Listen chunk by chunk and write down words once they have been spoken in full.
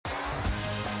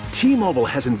T-Mobile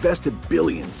has invested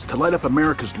billions to light up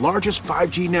America's largest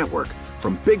 5G network,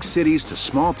 from big cities to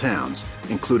small towns,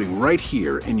 including right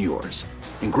here in yours.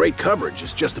 And great coverage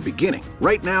is just the beginning.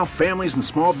 Right now, families and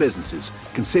small businesses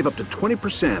can save up to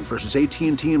 20% versus AT&T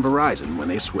and Verizon when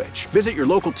they switch. Visit your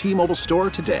local T-Mobile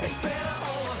store today.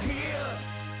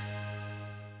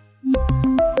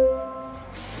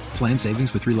 Plan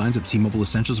savings with 3 lines of T-Mobile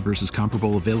Essentials versus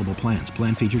comparable available plans.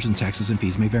 Plan features and taxes and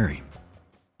fees may vary.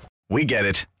 We get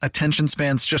it. Attention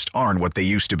spans just aren't what they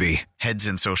used to be. Heads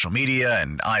in social media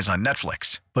and eyes on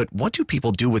Netflix. But what do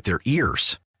people do with their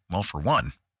ears? Well, for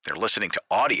one, they're listening to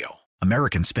audio.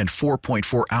 Americans spend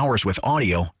 4.4 hours with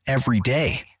audio every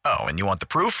day. Oh, and you want the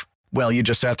proof? Well, you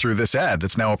just sat through this ad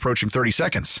that's now approaching 30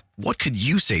 seconds. What could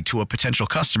you say to a potential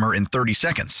customer in 30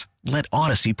 seconds? Let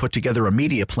Odyssey put together a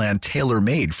media plan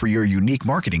tailor-made for your unique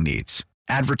marketing needs.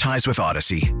 Advertise with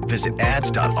Odyssey. Visit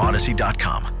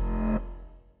ads.odyssey.com.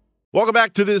 Welcome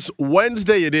back to this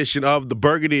Wednesday edition of the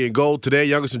Burgundy and Gold. Today,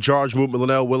 youngest in charge movement,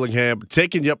 Linnell Willingham,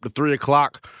 taking you up to 3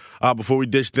 o'clock before we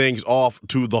dish things off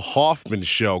to the Hoffman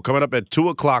Show. Coming up at 2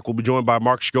 o'clock, we'll be joined by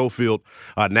Mark Schofield,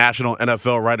 national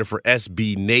NFL writer for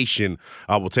SB Nation.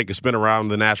 We'll take a spin around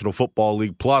the National Football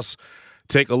League, plus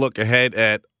take a look ahead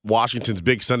at Washington's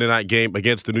big Sunday night game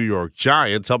against the New York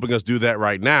Giants. Helping us do that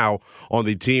right now on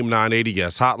the Team 980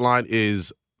 guest hotline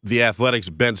is The Athletic's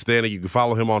Ben Standig. You can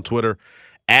follow him on Twitter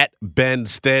at Ben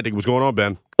Standig. What's going on,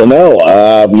 Ben? Well, no,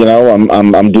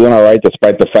 I'm doing all right,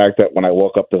 despite the fact that when I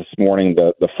woke up this morning,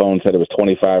 the phone said it was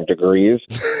 25 degrees.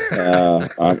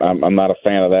 I'm not a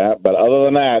fan of that, but other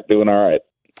than that, doing all right.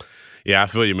 Yeah, I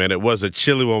feel you, man. It was a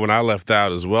chilly one when I left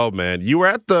out as well, man. You were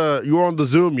on the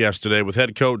Zoom yesterday with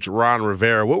head coach Ron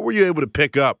Rivera. What were you able to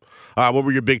pick up? What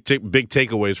were your big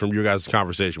takeaways from your guys'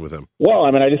 conversation with him? Well, I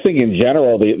mean, I just think in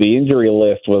general the injury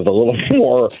list was a little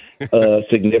more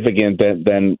significant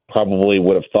than probably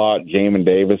would have thought. Jamin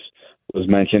Davis was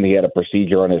mentioned. He had a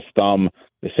procedure on his thumb.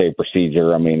 They say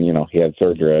procedure. I mean, he had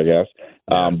surgery, I guess.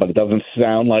 But it doesn't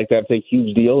sound like that's a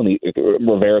huge deal. And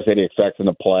Rivera said he expects him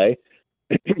to play.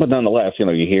 But nonetheless, you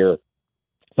hear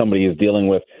somebody is dealing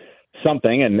with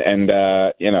something, and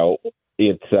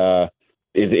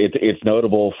it's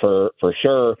notable for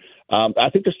sure. I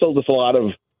think there's still just a lot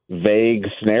of vague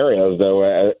scenarios,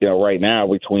 though. Right now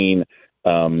between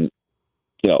Benjamin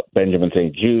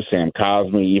St-Juste, Sam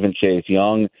Cosmi, even Chase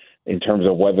Young, in terms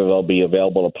of whether they'll be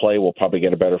available to play, we'll probably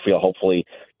get a better feel. Hopefully,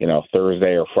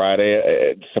 Thursday or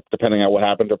Friday, depending on what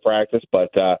happened to practice.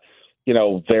 But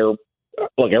they're.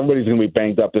 Look, everybody's going to be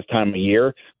banged up this time of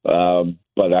year,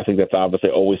 but I think that's obviously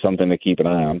always something to keep an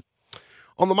eye on.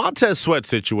 On the Montez Sweat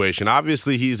situation,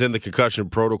 obviously he's in the concussion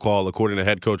protocol, according to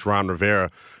head coach Ron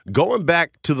Rivera. Going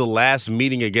back to the last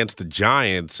meeting against the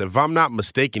Giants, if I'm not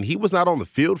mistaken, he was not on the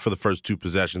field for the first 2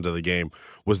 possessions of the game.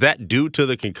 Was that due to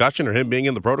the concussion or him being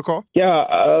in the protocol? Yeah,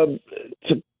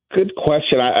 it's a good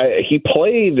question. He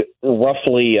played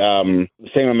roughly the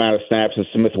same amount of snaps as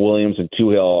Smith Williams and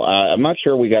Tuhill. I'm not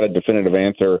sure we got a definitive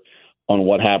answer on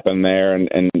what happened there,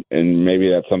 and maybe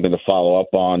that's something to follow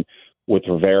up on with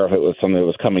Rivera if it was something that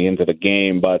was coming into the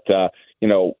game. But, I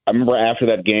remember after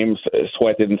that game,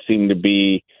 Sweat didn't seem to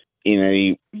be in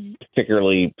any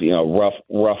particularly,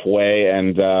 rough way.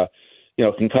 And,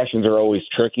 concussions are always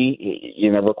tricky.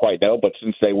 You never quite know. But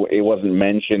since it wasn't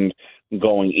mentioned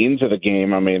going into the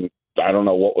game, I mean, I don't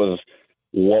know what was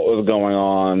going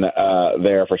on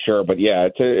there for sure. But, yeah,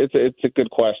 it's a good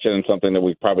question and something that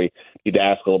we probably need to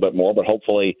ask a little bit more. But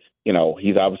hopefully,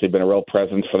 he's obviously been a real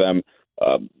presence for them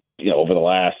over the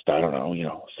last,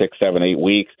 6, 7, 8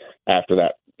 weeks after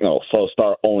that, slow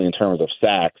start only in terms of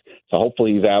sacks. So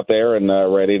hopefully he's out there and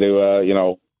ready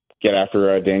to, get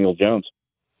after Daniel Jones.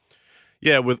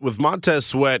 Yeah, with Montez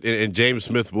Sweat and James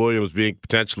Smith-Williams being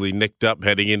potentially nicked up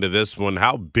heading into this one,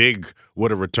 how big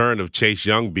would a return of Chase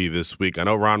Young be this week? I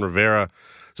know Ron Rivera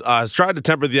has tried to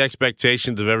temper the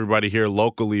expectations of everybody here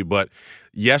locally, but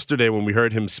yesterday when we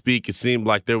heard him speak, it seemed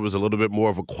like there was a little bit more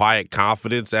of a quiet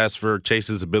confidence as for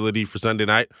Chase's ability for Sunday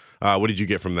night. What did you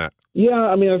get from that? Yeah,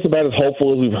 I mean, that's about as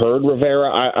hopeful as we've heard Rivera.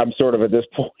 I'm sort of at this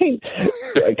point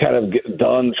kind of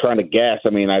done trying to guess.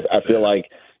 I mean, I feel like,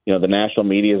 the national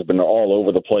media has been all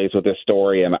over the place with this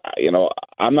story, and,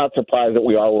 I'm not surprised that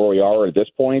we are where we are at this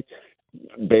point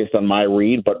based on my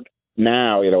read. But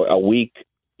now, a week,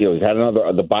 he's had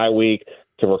the bye week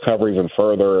to recover even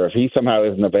further. If he somehow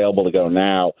isn't available to go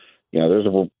now, there's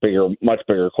much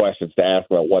bigger questions to ask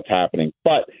about what's happening.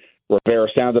 But Rivera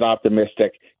sounded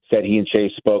optimistic, said he and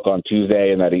Chase spoke on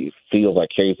Tuesday and that he feels like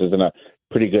Chase is in a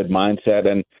pretty good mindset.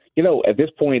 And, at this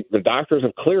point, the doctors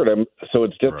have cleared him, so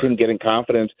it's just him getting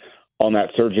confidence on that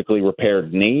surgically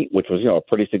repaired knee, which was, a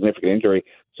pretty significant injury.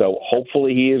 So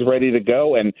hopefully he is ready to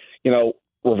go. And,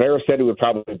 Rivera said it would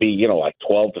probably be, like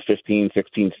 12 to 15,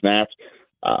 16 snaps.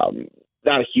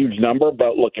 Not a huge number,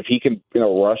 but look, if he can,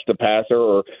 rush the passer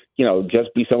or, just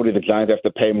be somebody the Giants have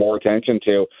to pay more attention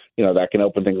to, that can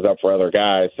open things up for other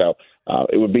guys. So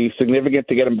it would be significant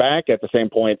to get him back. At the same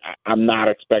point, I'm not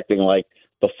expecting like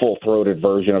the full-throated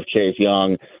version of Chase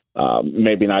Young,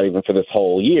 maybe not even for this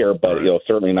whole year, but,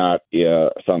 certainly not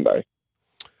Sunday.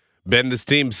 Ben, this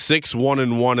team's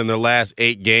 6-1-1 in their last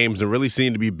 8 games and really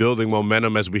seem to be building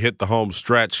momentum as we hit the home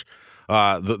stretch.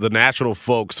 The national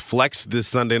folks flexed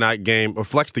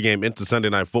the game into Sunday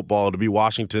Night Football to be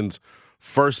Washington's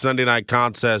first Sunday night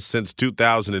contest since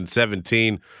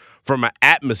 2017. From an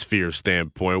atmosphere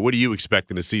standpoint, what are you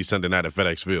expecting to see Sunday night at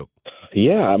FedEx Field?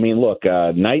 Yeah, I mean, look,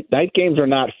 night games are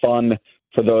not fun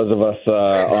for those of us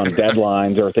on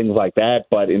deadlines or things like that.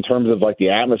 But in terms of like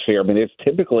the atmosphere, I mean, it's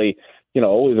typically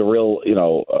always a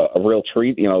real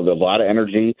treat. There's a lot of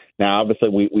energy. Now, obviously,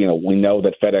 we know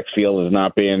that FedEx Field has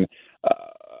not been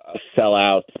a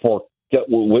sellout for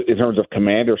in terms of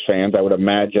Commanders fans. I would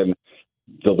imagine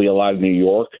there'll be a lot of New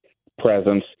York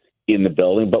presence in the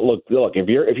building. But look, if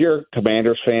you're a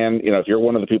Commanders fan, if you're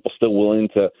one of the people still willing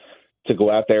to go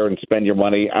out there and spend your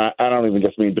money, I don't even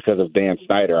just mean because of Dan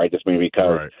Snyder. I just mean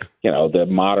because, the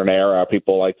modern era,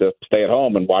 people like to stay at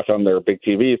home and watch on their big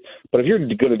TVs. But if you're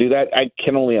going to do that, I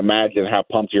can only imagine how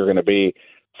pumped you're going to be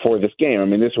for this game. I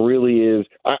mean, this really is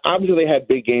 – obviously they had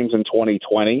big games in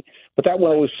 2020, but that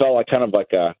one always felt like kind of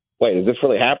like a, wait, is this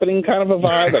really happening kind of a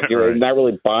vibe? Like you're not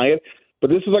really buying it. But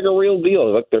this is like a real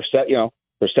deal. Like they're set,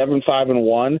 they're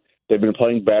 7-5-1. They've been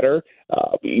playing better.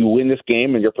 You win this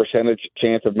game, and your percentage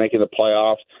chance of making the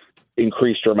playoffs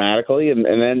increase dramatically, and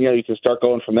then you can start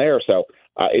going from there. So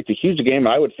it's a huge game.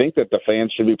 I would think that the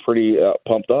fans should be pretty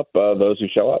pumped up. Those who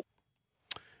show up.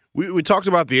 We talked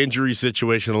about the injury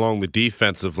situation along the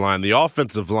defensive line. The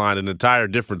offensive line, an entire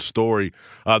different story.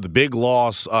 The big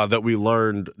loss that we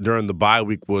learned during the bye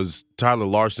week was Tyler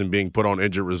Larsen being put on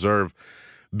injured reserve.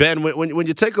 Ben, when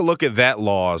you take a look at that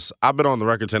loss, I've been on the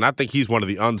record saying I think he's one of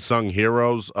the unsung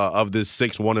heroes of this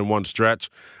 6-1-1 stretch.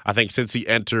 I think since he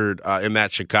entered in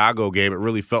that Chicago game, it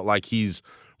really felt like he's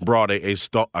brought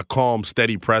a calm,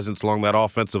 steady presence along that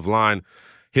offensive line.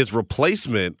 His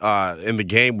replacement in the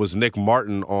game was Nick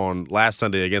Martin on last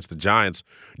Sunday against the Giants.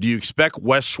 Do you expect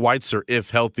Wes Schweitzer,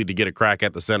 if healthy, to get a crack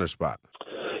at the center spot?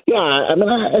 Yeah, I mean,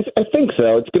 I think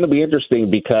so. It's going to be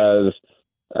interesting because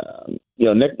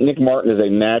Nick Martin is a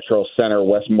natural center.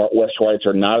 Wes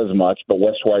Schweitzer not as much, but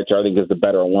Wes Schweitzer I think is the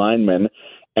better lineman.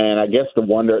 And I guess the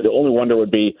only wonder would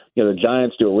be, the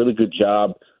Giants do a really good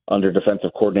job under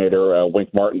defensive coordinator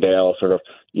Wink Martindale, sort of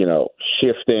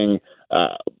shifting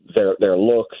their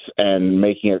looks and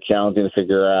making it challenging to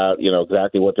figure out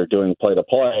exactly what they're doing play to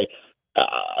play.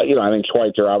 I think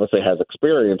Schweitzer obviously has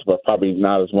experience, but probably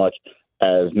not as much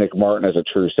as Nick Martin as a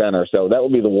true center. So that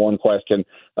would be the one question.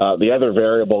 The other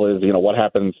variable is, what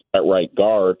happens at right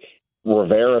guard.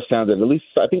 Rivera sounded at least,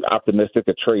 I think, optimistic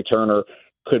that Trey Turner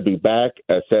could be back.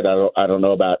 As said, I don't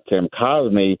know about Tim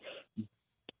Cosme.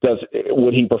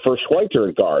 Would he prefer Schweitzer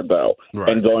at guard, though,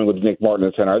 and going with Nick Martin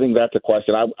at center? I think that's a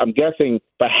question. I'm guessing, if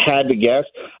I had to guess,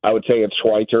 I would say it's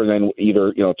Schweitzer and then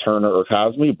either, Turner or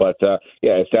Cosme. But,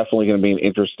 it's definitely going to be an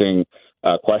interesting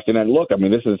question. And look, I mean,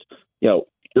 this is,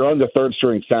 you're on the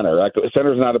third-string center. Like,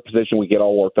 center is not a position we get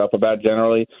all worked up about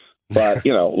generally. But,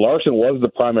 Larsen was the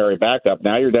primary backup.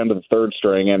 Now you're down to the third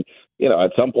string. And,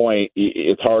 at some point,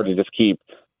 it's hard to just keep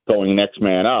going next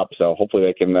man up. So hopefully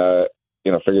they can,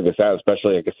 figure this out,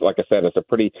 especially, I guess, like I said, it's a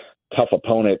pretty tough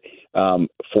opponent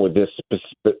for this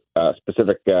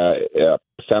specific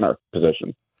center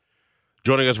position.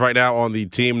 Joining us right now on the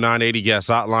Team 980 guest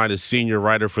hotline is senior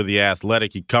writer for The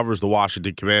Athletic. He covers the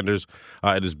Washington Commanders.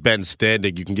 It is Ben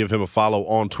Standig. You can give him a follow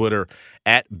on Twitter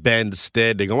at Ben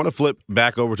Standig. I want to flip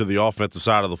back over to the offensive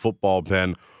side of the football,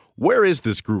 Ben. Where is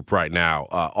this group right now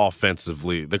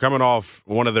offensively? They're coming off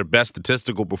one of their best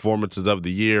statistical performances of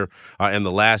the year in the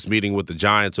last meeting with the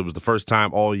Giants. It was the first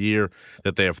time all year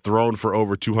that they have thrown for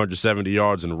over 270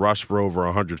 yards and rushed for over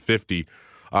 150.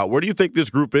 Where do you think this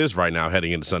group is right now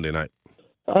heading into Sunday night?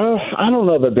 I don't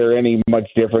know that they're any much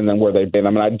different than where they've been. I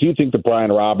mean, I do think the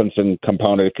Brian Robinson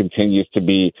component continues to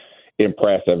be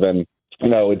impressive. And,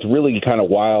 it's really kind of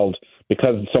wild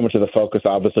because so much of the focus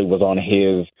obviously was on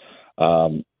his,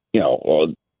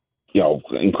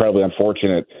 incredibly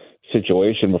unfortunate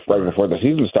situation right before the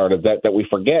season started that we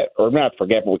forget, or not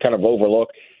forget, but we kind of overlook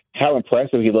how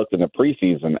impressive he looked in the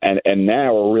preseason. And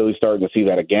now we're really starting to see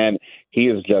that again. He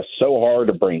is just so hard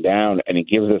to bring down, and he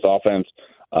gives this offense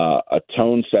a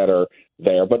tone setter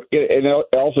there. But it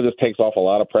also just takes off a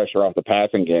lot of pressure off the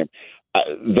passing game.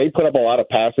 they put up a lot of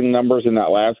passing numbers in that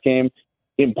last game,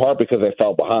 in part because they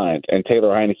fell behind. And Taylor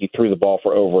Heineke threw the ball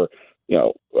for over,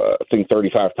 I think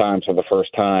 35 times for the first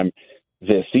time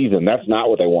this season. That's not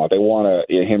what they want. They want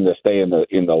him to stay in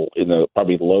the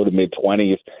probably low to mid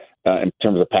 20s in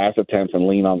terms of pass attempts and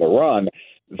lean on the run.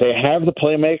 They have the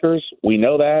playmakers. We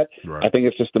know that. Right. I think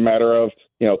it's just a matter of,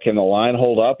 can the line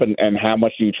hold up and how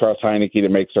much do you trust Heineke to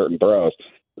make certain throws?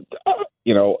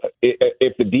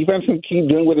 If the defense can keep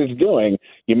doing what it's doing,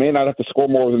 you may not have to score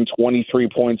more than 23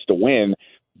 points to win,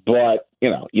 but,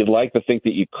 you'd like to think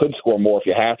that you could score more if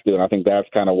you have to, and I think that's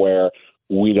kind of where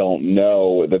we don't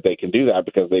know that they can do that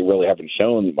because they really haven't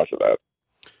shown much of that.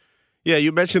 Yeah,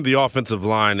 you mentioned the offensive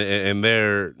line, and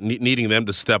they're needing them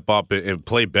to step up and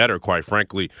play better, quite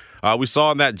frankly. We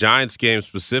saw in that Giants game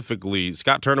specifically,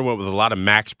 Scott Turner went with a lot of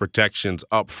max protections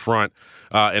up front,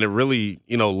 and it really,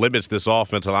 limits this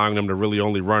offense, allowing them to really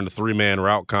only run the three-man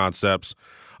route concepts.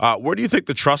 Where do you think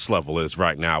the trust level is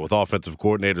right now with offensive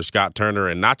coordinator Scott Turner,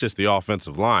 and not just the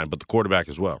offensive line, but the quarterback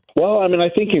as well? Well, I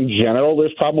think in general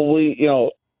there's probably,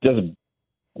 just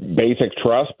basic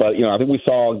trust, but I think we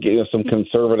saw some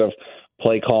conservative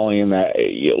play calling in that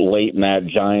late in that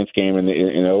Giants game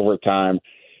in overtime.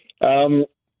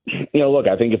 Look,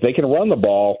 I think if they can run the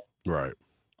ball, right,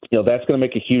 that's going to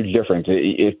make a huge difference.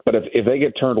 But if they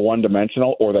get turned one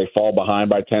dimensional or they fall behind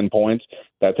by 10 points,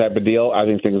 that type of deal, I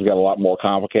think things get a lot more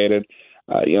complicated.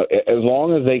 As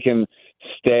long as they can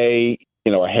stay,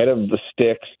 ahead of the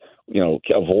sticks,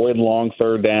 avoid long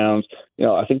third downs,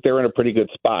 I think they're in a pretty good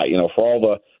spot. For all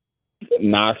the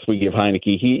knocks we give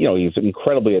Heineke, he's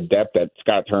incredibly adept at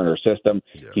Scott Turner's system.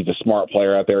 Yeah. He's a smart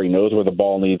player out there. He knows where the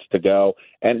ball needs to go.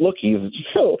 And look, he's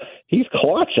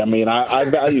clutch. I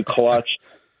value clutch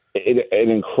an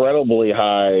incredibly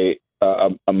high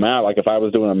amount. Like if I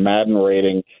was doing a Madden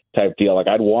rating type deal, like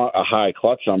I'd want a high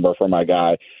clutch number for my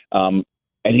guy. And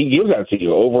he gives that to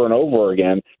you over and over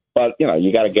again. But,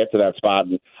 you got to get to that spot.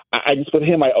 And I just, with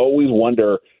him, I always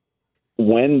wonder,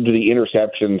 when do the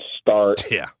interceptions start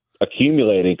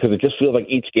accumulating? Because it just feels like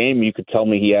each game you could tell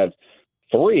me he has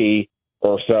 3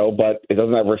 or so, but it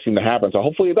doesn't ever seem to happen. So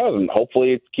hopefully it doesn't.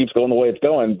 Hopefully it keeps going the way it's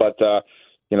going. But,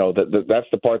 that's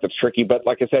the part that's tricky. But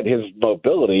like I said, his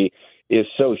mobility is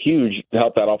so huge to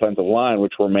help that offensive line,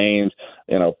 which remains,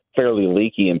 fairly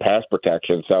leaky in pass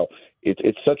protection. So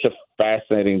it's such a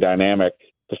fascinating dynamic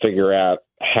to figure out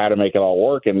how to make it all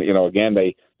work. And, again,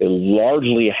 they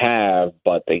largely have,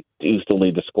 but they do still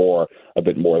need to score a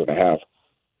bit more than they have.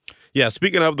 Yeah,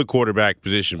 speaking of the quarterback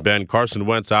position, Ben, Carson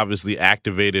Wentz obviously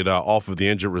activated off of the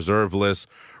injured reserve list.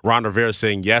 Ron Rivera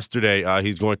saying yesterday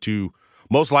he's going to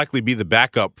most likely be the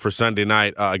backup for Sunday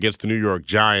night against the New York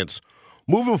Giants.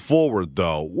 Moving forward,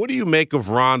 though, what do you make of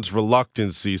Ron's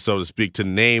reluctancy, so to speak, to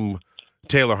name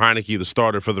Taylor Heineke the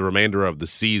starter for the remainder of the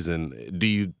season? Do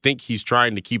you think he's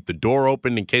trying to keep the door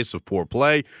open in case of poor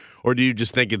play, or do you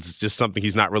just think it's just something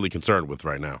he's not really concerned with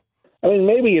right now?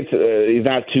 Maybe it's he's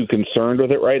not too concerned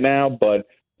with it right now, but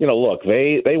look,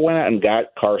 they went out and got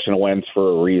Carson Wentz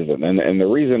for a reason, and the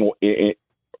reason,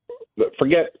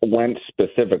 forget Wentz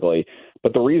specifically,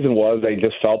 but the reason was they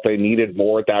just felt they needed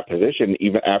more at that position,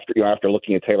 even after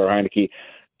looking at Taylor Heineke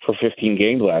for 15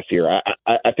 games last year.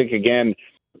 I think again,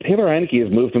 Taylor Heineke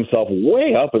has moved himself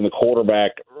way up in the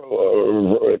quarterback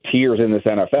tiers in this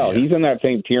NFL. Yeah. He's in that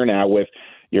same tier now with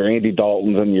your Andy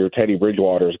Daltons and your Teddy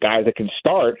Bridgewaters, guys that can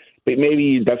start, but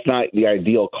maybe that's not the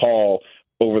ideal call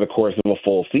over the course of a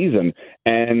full season.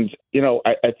 And,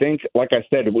 I think, like I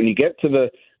said, when you get to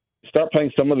start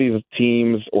playing some of these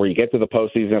teams, or you get to the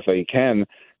postseason if they can,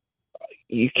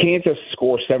 you can't just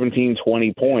score 17,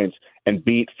 20 points and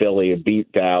beat Philly and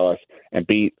beat Dallas and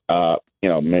beat,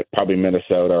 probably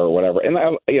Minnesota or whatever. And,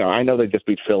 I know they just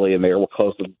beat Philly and they were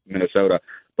close to Minnesota,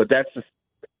 but that's just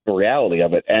the reality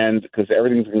of it. And because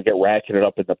everything's going to get ratcheted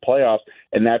up in the playoffs,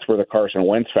 and that's where the Carson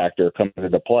Wentz factor comes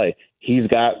into play. He's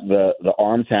got the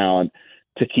arm talent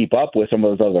to keep up with some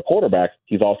of those other quarterbacks.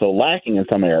 He's also lacking in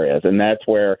some areas, and that's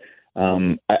where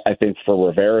I think for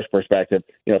Rivera's perspective,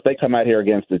 if they come out here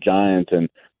against the Giants and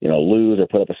lose or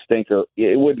put up a stinker,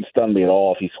 it wouldn't stun me at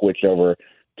all if he switched over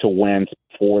to Wentz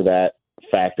for that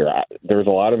factor. There's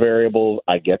a lot of variables.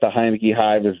 I get the Heineke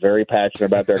Hive is very passionate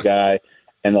about their guy,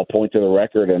 and they'll point to the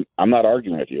record, and I'm not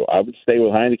arguing with you. I would stay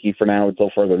with Heineke for now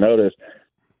until further notice,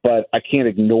 but I can't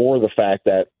ignore the fact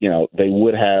that they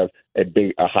would have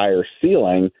a higher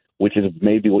ceiling, which is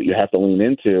maybe what you have to lean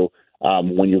into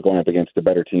when you're going up against the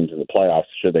better teams in the playoffs,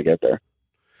 should they get there.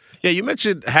 Yeah, you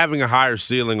mentioned having a higher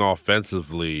ceiling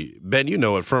offensively. Ben, you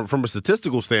know it from a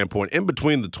statistical standpoint. In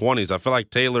between the 20s, I feel like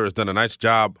Taylor has done a nice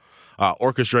job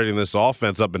orchestrating this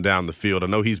offense up and down the field. I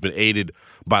know he's been aided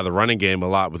by the running game a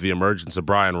lot with the emergence of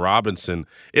Brian Robinson.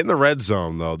 In the red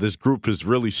zone, though, this group has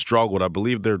really struggled. I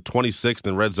believe they're 26th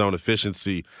in red zone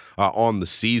efficiency on the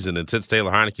season. And since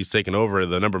Taylor Heinicke's taken over,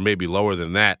 the number may be lower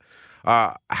than that.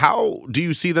 How do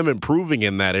you see them improving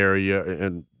in that area,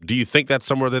 and do you think that's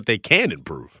somewhere that they can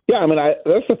improve? Yeah, I mean,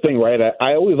 that's the thing, right?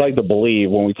 I always like to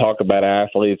believe when we talk about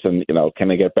athletes and, can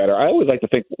they get better? I always like to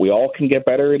think we all can get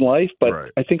better in life, but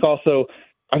right. I think Taylor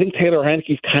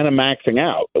Heinicke's kind of maxing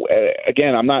out.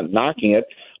 Again, I'm not knocking it,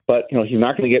 but, he's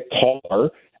not going to get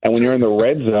taller, and when you're in the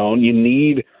red zone,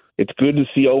 it's good to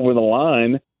see over the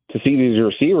line to see these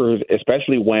receivers,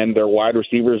 especially when their wide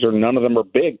receivers none of them are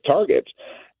big targets.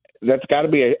 That's got to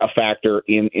be a factor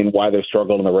in why they've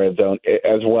struggled in the red zone,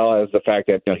 as well as the fact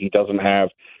that he doesn't have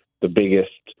the biggest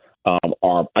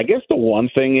arm. I guess the one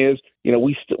thing is,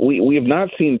 we have not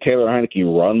seen Taylor Heinicke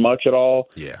run much at all.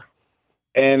 Yeah,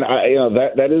 and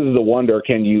that is the wonder.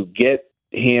 Can you get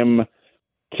him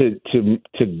to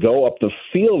go up the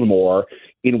field more?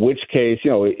 In which case,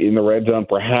 in the red zone,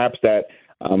 perhaps that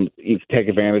you take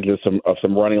advantage of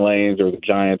some running lanes, or the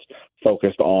Giants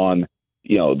focused on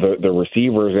the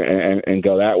receivers and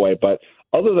go that way. But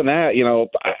other than that,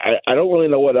 I don't really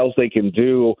know what else they can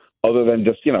do other than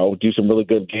just, do some really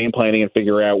good game planning and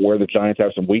figure out where the Giants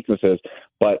have some weaknesses.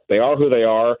 But they are who they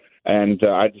are, and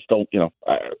I just don't,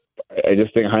 I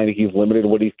just think Heinicke's limited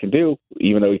what he can do,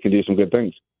 even though he can do some good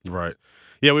things. Right.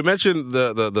 Yeah, we mentioned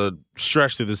the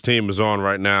stretch that this team is on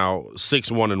right now,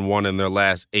 6-1-1 in their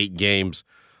last 8 games.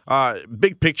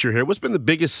 Big picture here, what's been the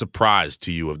biggest surprise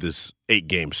to you of this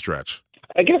 8-game stretch?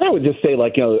 I guess I would just say,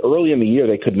 early in the year,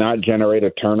 they could not generate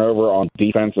a turnover on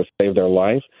defense to save their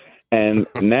life. And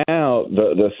now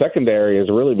the secondary has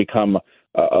really become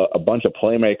a bunch of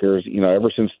playmakers, ever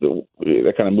since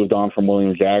they kind of moved on from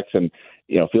William Jackson.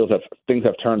 Feels that things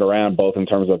have turned around, both in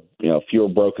terms of, fewer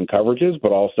broken coverages,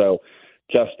 but also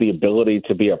just the ability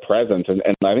to be a presence. And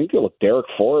I think, Derek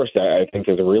Forrest, I think,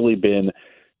 has really been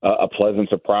a pleasant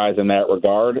surprise in that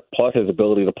regard, plus his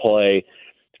ability to play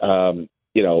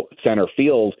center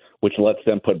field, which lets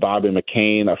them put Bobby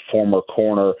McCain, a former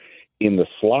corner, in the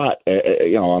slot,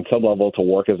 on some level to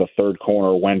work as a third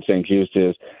corner when St-Juste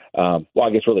is, I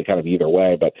guess really kind of either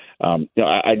way. But,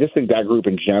 I just think that group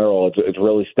in general, it's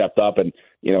really stepped up. And,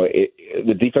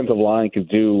 the defensive line can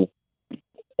do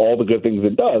all the good things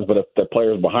it does, but if the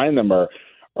players behind them are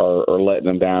letting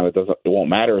them down, it won't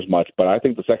matter as much. But I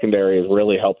think the secondary has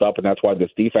really helped up, and that's why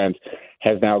this defense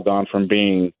has now gone from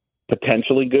being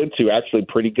potentially good to actually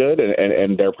pretty good,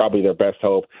 and they're probably their best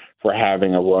hope for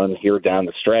having a run here down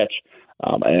the stretch.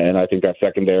 And I think that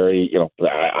secondary,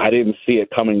 I didn't see it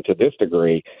coming to this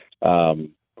degree,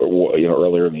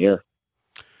 earlier in the year.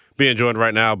 Being joined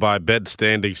right now by Ben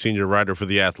Standig, senior writer for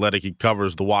The Athletic. He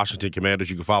covers the Washington Commanders.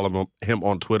 You can follow him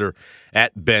on Twitter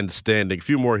at Ben Standig. A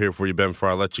few more here for you, Ben, before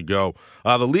I let you go.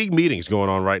 The league meeting's going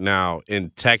on right now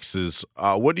in Texas.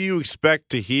 What do you expect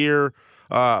to hear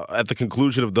at the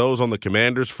conclusion of those on the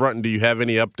Commanders front, and do you have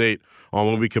any update on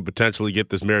when we could potentially get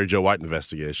this Mary Jo White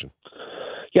investigation?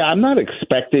 Yeah, I'm not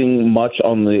expecting much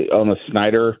on the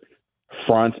Snyder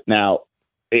front now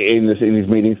in these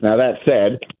meetings. Now, that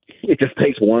said, it just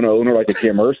takes one owner like a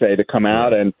Jim Irsay to come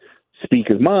out and speak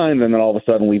his mind, and then all of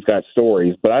a sudden we've got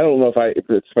stories. But I don't know if I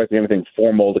expect anything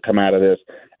formal to come out of this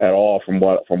at all from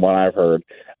what I've heard.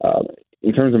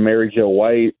 In terms of Mary Jo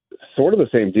White, sort of the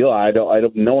same deal. I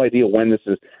have no idea when this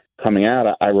is coming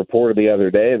out. I reported the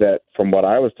other day that from what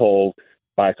I was told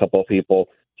by a couple of people,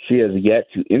 she has yet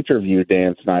to interview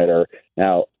Dan Snyder.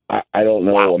 Now, I don't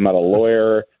know. Wow. I'm not a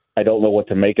lawyer. I don't know what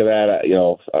to make of that.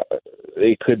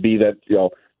 It could be that,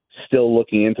 still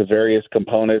looking into various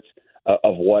components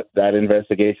of what that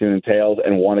investigation entails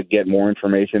and want to get more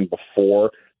information before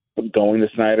going to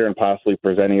Snyder and possibly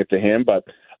presenting it to him. But,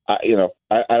 I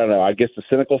don't know. I guess the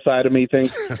cynical side of me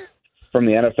thinks from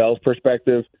the NFL's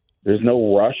perspective, there's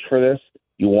no rush for this.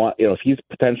 You want, if he's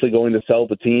potentially going to sell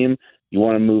the team, you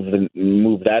want to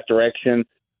move that direction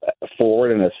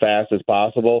forward and as fast as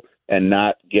possible and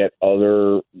not get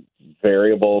other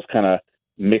variables kind of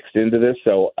mixed into this.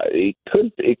 So it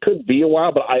could be a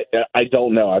while, but I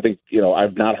don't know. I think,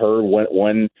 I've not heard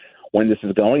when this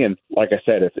is going. And like I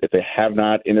said, if they have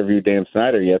not interviewed Dan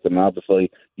Snyder yet, then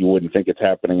obviously you wouldn't think it's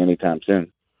happening anytime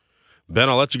soon. Ben,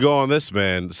 I'll let you go on this,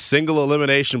 man. Single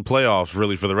elimination playoffs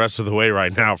really for the rest of the way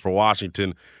right now for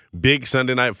Washington. Big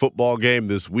Sunday night football game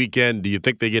this weekend. Do you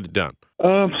think they get it done?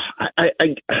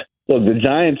 Look, the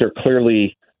Giants are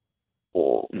clearly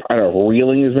I don't know,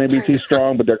 reeling is maybe too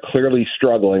strong, but they're clearly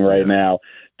struggling right now,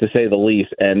 to say the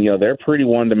least. And, they're pretty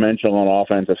one-dimensional on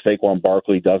offense if Saquon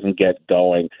Barkley doesn't get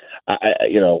going.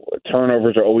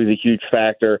 Turnovers are always a huge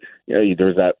factor.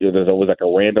 There's always like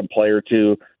a random player or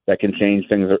two that can change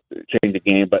the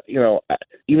game. But,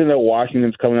 even though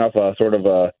Washington's coming off a sort of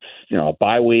a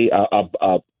bye week,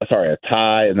 a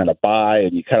tie and then a bye,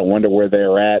 and you kind of wonder where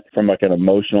they're at from like an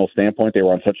emotional standpoint. They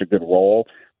were on such a good roll.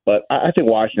 But I think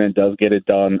Washington does get it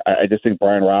done. I just think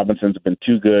Brian Robinson's been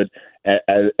too good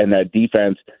and that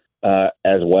defense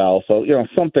as well. So,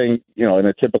 something, in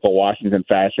a typical Washington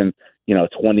fashion,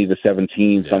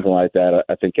 20-17, something like that,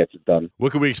 I think gets it done.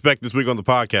 What can we expect this week on the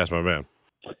podcast, my man?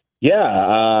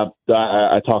 Yeah,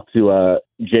 I talked to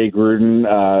Jay Gruden,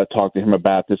 talked to him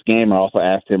about this game. I also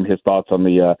asked him his thoughts on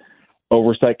the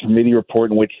Oversight Committee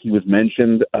report in which he was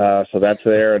mentioned. So that's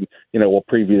there. And, we'll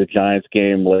preview the Giants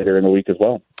game later in the week as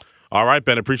well. All right,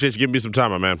 Ben. Appreciate you giving me some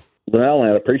time, my man. Well,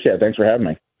 man, I appreciate it. Thanks for having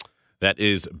me. That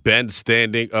is Ben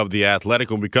Standing of The Athletic.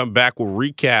 When we come back, we'll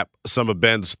recap some of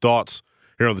Ben's thoughts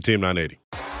here on the Team 980.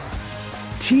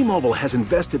 T-Mobile has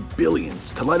invested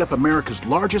billions to light up America's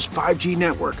largest 5G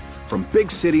network, from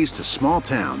big cities to small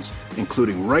towns,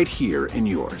 including right here in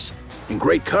yours. And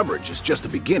great coverage is just the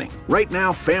beginning. Right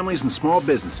now, families and small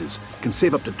businesses can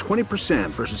save up to 20%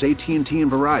 versus AT&T and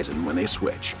Verizon when they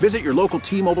switch. Visit your local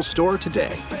T-Mobile store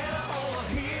today.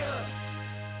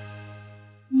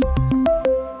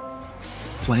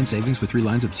 Plan savings with 3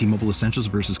 lines of T-Mobile Essentials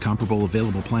versus comparable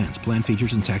available plans. Plan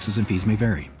features and taxes and fees may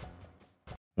vary.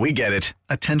 We get it.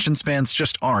 Attention spans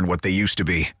just aren't what they used to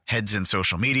be. Heads in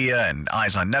social media and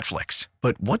eyes on Netflix.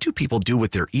 But what do people do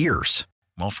with their ears?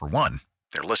 Well, for one,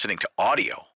 they're listening to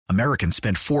audio. Americans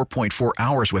spend 4.4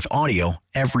 hours with audio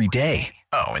every day.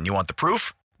 Oh, and you want the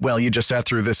proof? Well, you just sat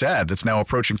through this ad that's now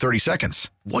approaching 30 seconds.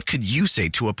 What could you say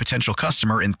to a potential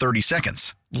customer in 30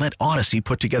 seconds? Let Odyssey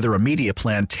put together a media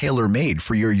plan tailor-made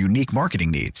for your unique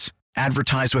marketing needs.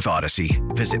 Advertise with Odyssey.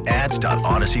 Visit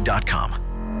ads.odyssey.com.